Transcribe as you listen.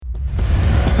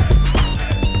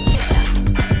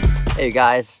Hey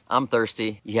guys, I'm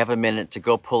thirsty. You have a minute to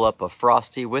go pull up a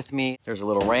Frosty with me? There's a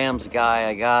little Rams guy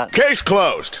I got. Case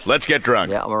closed. Let's get drunk.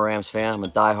 Yeah, I'm a Rams fan. I'm a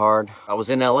diehard. I was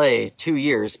in LA 2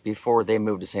 years before they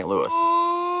moved to St. Louis.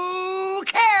 Who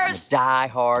cares?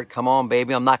 Diehard. Come on,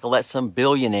 baby. I'm not gonna let some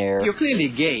billionaire You're clearly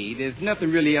gay. There's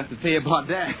nothing really else to say about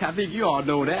that. I think you all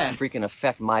know that. freaking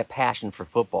affect my passion for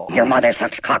football. Your mother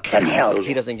sucks cocks in hell.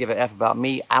 He doesn't give an F about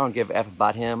me. I don't give an F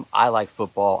about him. I like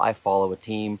football. I follow a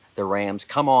team, the Rams.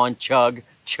 Come on, chug,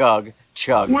 chug,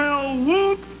 chug. Well,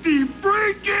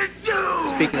 whoop-de-break-it-do!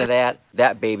 Speaking of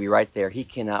that baby right there, he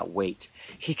cannot wait.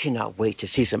 He cannot wait to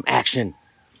see some action.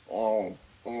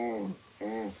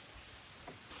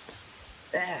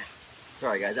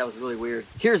 Sorry guys, that was really weird.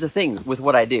 Here's the thing with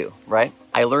what I do, right?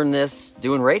 I learned this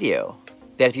doing radio,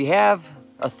 that if you have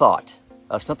a thought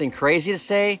of something crazy to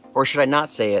say, or should I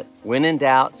not say it, when in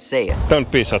doubt, say it.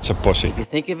 Don't be such a pussy. If you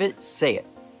think of it, say it.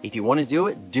 If you want to do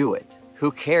it, do it.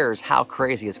 Who cares how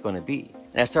crazy it's going to be?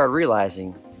 And I started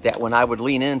realizing that when I would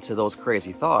lean into those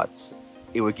crazy thoughts,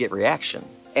 it would get reaction.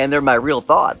 And they're my real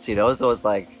thoughts, you know? So it's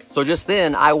like, so just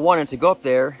then I wanted to go up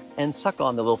there and suck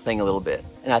on the little thing a little bit.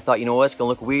 And I thought, you know what, it's gonna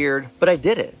look weird, but I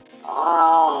did it.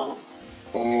 Well,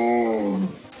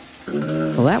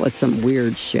 that was some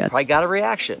weird shit. I got a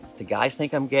reaction. The guys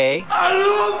think I'm gay. I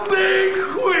love being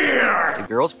queer! The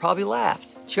girls probably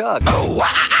laughed. Chug.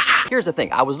 Here's the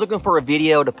thing. I was looking for a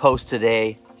video to post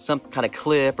today, some kind of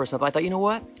clip or something. I thought, you know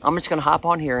what? I'm just gonna hop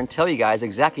on here and tell you guys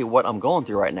exactly what I'm going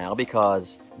through right now,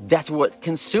 because that's what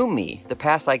consumed me the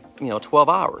past 12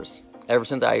 hours. Ever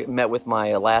since I met with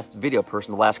my last video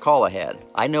person, the last call I had.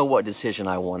 I know what decision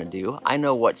I want to do. I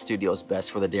know what studio is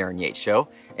best for the Darren Yates Show.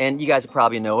 And you guys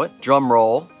probably know it. Drum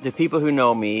roll. The people who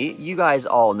know me, you guys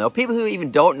all know. People who even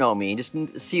don't know me, just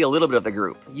see a little bit of the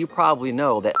group. You probably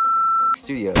know that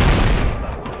studio.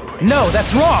 No,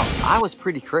 that's wrong. I was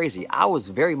pretty crazy. I was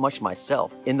very much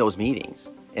myself in those meetings.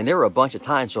 And there were a bunch of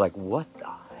times you're like, what the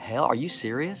hell? Are you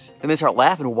serious? And they start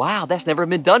laughing. Wow, that's never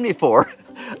been done before.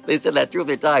 They said that 2 or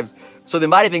 3 times. So they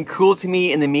might have been cool to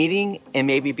me in the meeting, and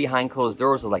maybe behind closed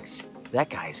doors, I was like, that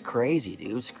guy's crazy,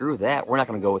 dude. Screw that. We're not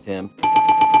going to go with him.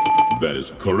 That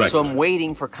is correct. So I'm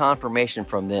waiting for confirmation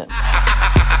from them.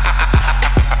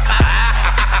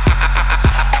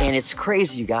 And it's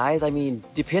crazy, you guys. I mean,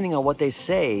 depending on what they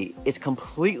say, it's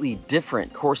completely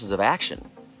different courses of action,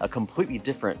 a completely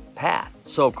different path.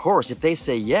 So of course, if they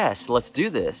say, yes, let's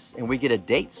do this, and we get a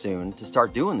date soon to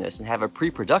start doing this and have a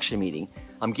pre-production meeting,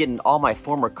 I'm getting all my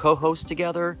former co-hosts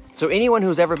together. So anyone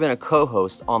who's ever been a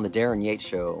co-host on the Darren Yates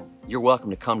Show, you're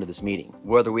welcome to come to this meeting,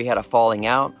 whether we had a falling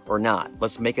out or not.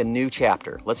 Let's make a new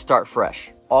chapter. Let's start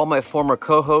fresh. All my former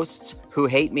co-hosts who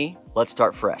hate me, let's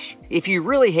start fresh. If you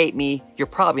really hate me, you're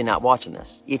probably not watching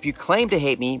this. If you claim to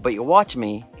hate me, but you watch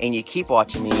me, and you keep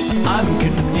watching me, I'm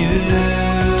confused.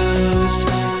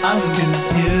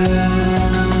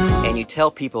 and you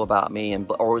tell people about me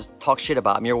or talk shit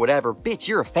about me or whatever, bitch,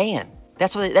 you're a fan.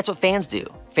 That's what fans do.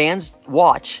 Fans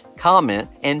watch, comment,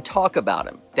 and talk about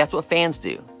them. That's what fans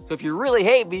do. So if you really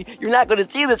hate me, you're not going to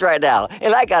see this right now.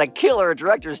 And I got a killer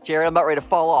director's chair. I'm about ready to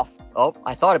fall off. Oh,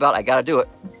 I thought about it. I got to do it.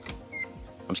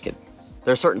 I'm just kidding.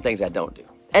 There are certain things I don't do.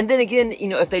 And then again,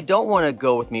 if they don't want to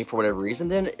go with me for whatever reason,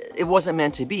 then it wasn't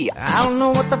meant to be. I don't know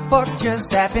what the fuck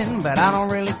just happened, but I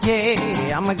don't really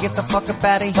care. I'ma get the fuck up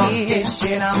out of here. This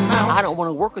shit, I'm out. I don't want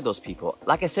to work with those people.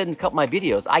 Like I said in a couple of my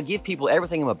videos, I give people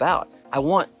everything I'm about. I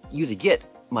want you to get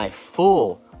my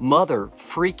full mother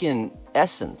freaking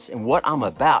essence and what I'm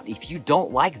about. If you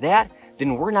don't like that,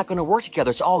 then we're not going to work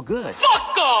together. It's all good.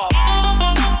 Fuck off!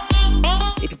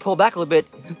 If you pull back a little bit,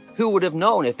 who would have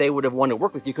known if they would have wanted to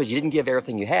work with you because you didn't give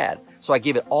everything you had? So I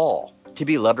give it all to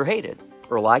be loved or hated,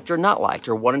 or liked or not liked,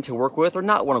 or wanting to work with or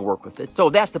not want to work with it.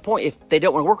 So that's the point. If they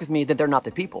don't want to work with me, then they're not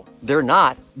the people. They're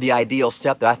not the ideal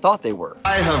step that I thought they were.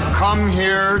 I have come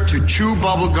here to chew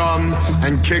bubblegum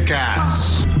and kick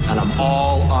ass. And I'm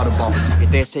all out of bubblegum. If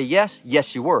they say yes,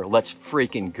 yes you were. Let's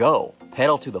freaking go.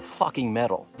 Pedal to the fucking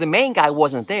metal. The main guy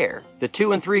wasn't there. The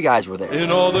 2 and 3 guys were there. In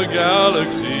all the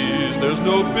galaxies, there's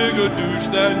no bigger douche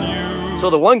than you. So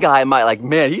the one guy might like,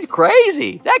 man, he's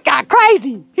crazy. That guy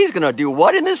crazy. He's gonna do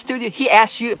what in the studio? He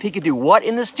asked you if he could do what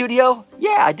in the studio?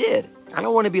 Yeah, I did. I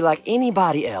don't want to be like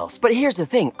anybody else. But here's the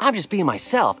thing. I'm just being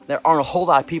myself. There aren't a whole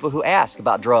lot of people who ask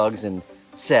about drugs and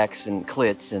sex and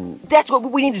clits, and that's what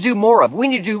we need to do more of. We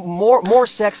need to do more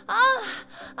sex.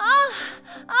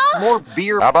 More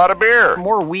beer. How about a beer?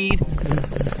 More weed.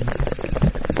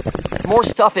 More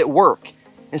stuff at work.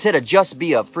 Instead of just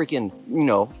be a freaking,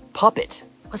 puppet.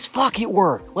 Let's fuck at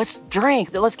work. Let's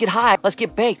drink. Let's get high. Let's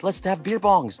get baked. Let's have beer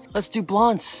bongs. Let's do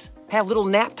blunts. Have little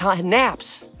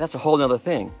naps. That's a whole nother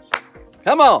thing.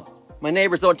 Come on. My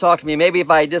neighbors don't talk to me. Maybe if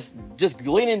I just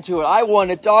lean into it. I want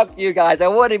to talk to you guys. I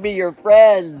want to be your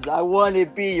friends. I want to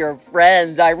be your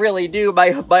friends. I really do.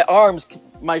 My arms,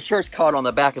 my shirt's caught on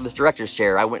the back of this director's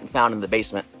chair I went and found in the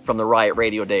basement from the Riot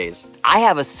Radio days. I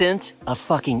have a sense of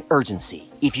fucking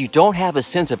urgency. If you don't have a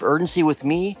sense of urgency with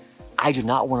me, I do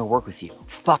not want to work with you.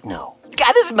 Fuck no.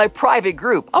 God, this is my private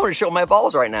group. I want to show my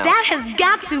balls right now. That has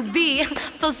got to be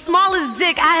the smallest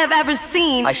dick I have ever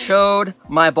seen. I showed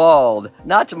my bald,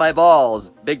 not to my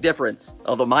balls. Big difference.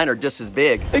 Although mine are just as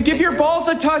big. Hey, give your balls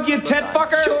a tug, you tit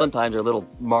fucker. Sometimes they're little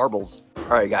marbles. All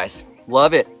right, guys.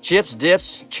 Love it. Chips,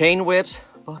 dips, chain whips,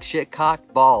 fuck, shit, cock,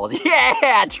 balls.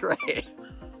 Yeah, Trey.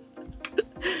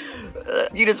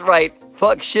 You just write,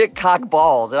 fuck, shit, cock,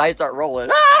 balls, and I start rolling.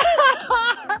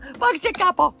 Fuck, shit,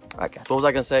 cock, balls. All right, guys, what was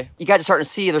I going to say? You guys are starting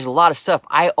to see there's a lot of stuff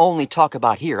I only talk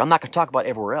about here. I'm not going to talk about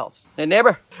everywhere else. Hey,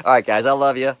 neighbor. All right, guys, I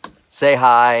love you. Say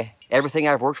hi. Everything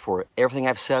I've worked for, everything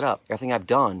I've set up, everything I've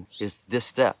done is this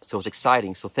step. So it's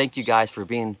exciting. So thank you guys for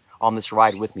being on this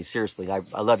ride with me. Seriously, I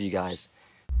love you guys.